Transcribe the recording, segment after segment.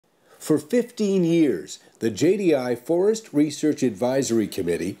For 15 years, the JDI Forest Research Advisory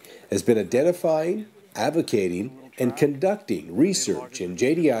Committee has been identifying, advocating, and conducting research in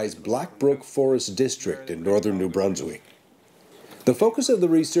JDI's Black Brook Forest District in Northern New Brunswick. The focus of the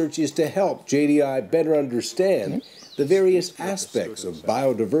research is to help JDI better understand the various aspects of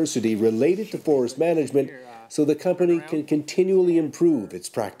biodiversity related to forest management so the company can continually improve its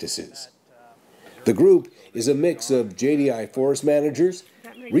practices. The group is a mix of JDI forest managers,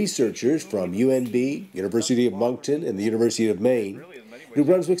 researchers from UNB, University of Moncton, and the University of Maine, New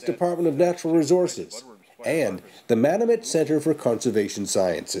Brunswick's Department of Natural Resources, and the Manomet Center for Conservation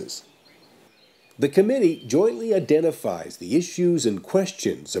Sciences. The committee jointly identifies the issues and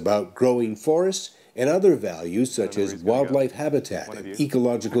questions about growing forests and other values such as wildlife habitat and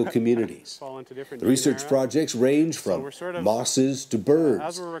ecological communities. The research projects range from mosses to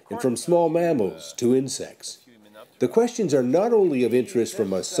birds, and from small mammals to insects. The questions are not only of interest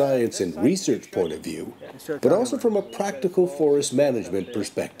from a science and research point of view, but also from a practical forest management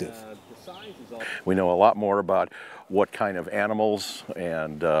perspective. We know a lot more about what kind of animals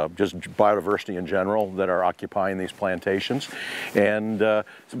and just biodiversity in general that are occupying these plantations, and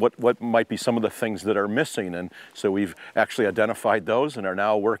what might be some of the things that are missing. And so we've actually identified those and are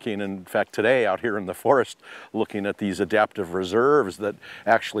now working, in fact today out here in the forest, looking at these adaptive reserves that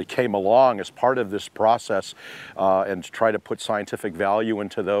actually came along as part of this process, and try to put scientific value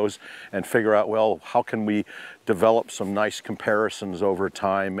into those and figure out, well, how can we develop some nice comparisons over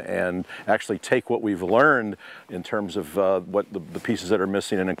time and actually take what we've learned in terms of what the pieces that are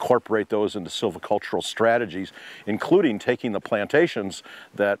missing and incorporate those into silvicultural strategies, including taking the plantations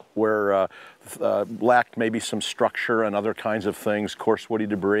that were lacked maybe some structure and other kinds of things, coarse woody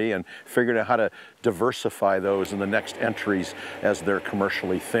debris, and figuring out how to diversify those in the next entries as they're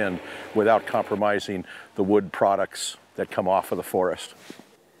commercially thinned without compromising the wood products that come off of the forest.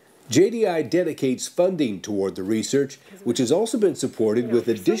 JDI dedicates funding toward the research, which has also been supported with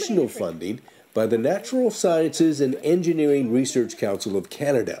additional funding by the Natural Sciences and Engineering Research Council of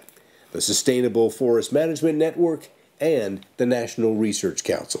Canada, the Sustainable Forest Management Network, and the National Research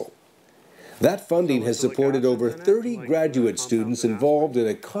Council. That funding has supported over 30 graduate students involved in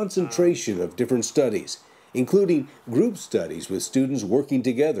a concentration of different studies, including group studies with students working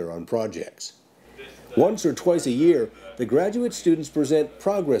together on projects. Once or twice a year, the graduate students present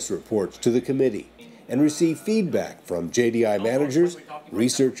progress reports to the committee and receive feedback from JDI managers,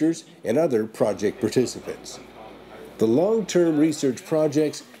 researchers, and other project participants. The long-term research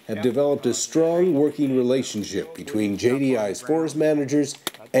projects have developed a strong working relationship between JDI's forest managers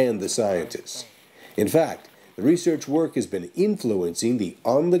and the scientists. In fact, the research work has been influencing the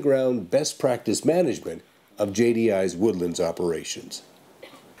on-the-ground best practice management of JDI's woodlands operations.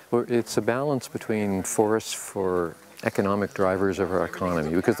 Well, it's a balance between forests for economic drivers of our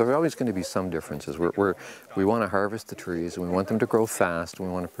economy, because there are always going to be some differences. We want to harvest the trees, and we want them to grow fast, and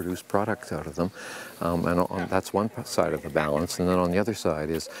we want to produce products out of them, and that's one side of the balance. And then on the other side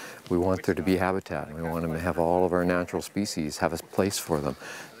is we want there to be habitat, and we want to have all of our natural species have a place for them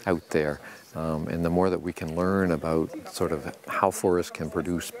out there. And the more that we can learn about sort of how forests can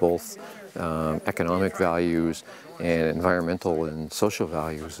produce both economic values and environmental and social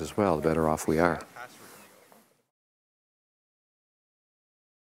values as well, the better off we are.